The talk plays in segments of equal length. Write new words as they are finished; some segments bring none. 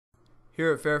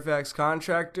Here at Fairfax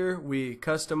Contractor, we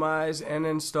customize and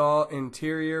install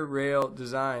interior rail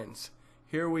designs.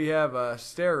 Here we have a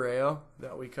stair rail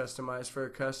that we customized for a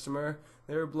customer.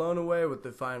 They were blown away with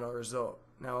the final result.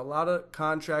 Now, a lot of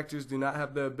contractors do not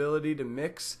have the ability to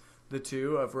mix the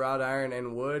two of wrought iron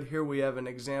and wood. Here we have an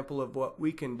example of what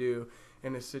we can do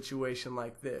in a situation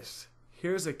like this.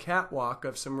 Here's a catwalk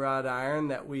of some wrought iron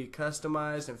that we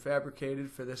customized and fabricated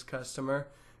for this customer.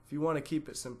 If you want to keep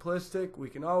it simplistic, we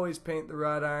can always paint the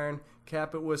wrought iron,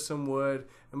 cap it with some wood,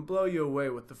 and blow you away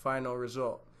with the final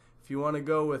result. If you want to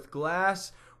go with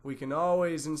glass, we can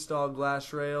always install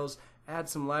glass rails, add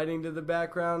some lighting to the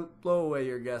background, blow away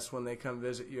your guests when they come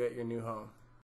visit you at your new home.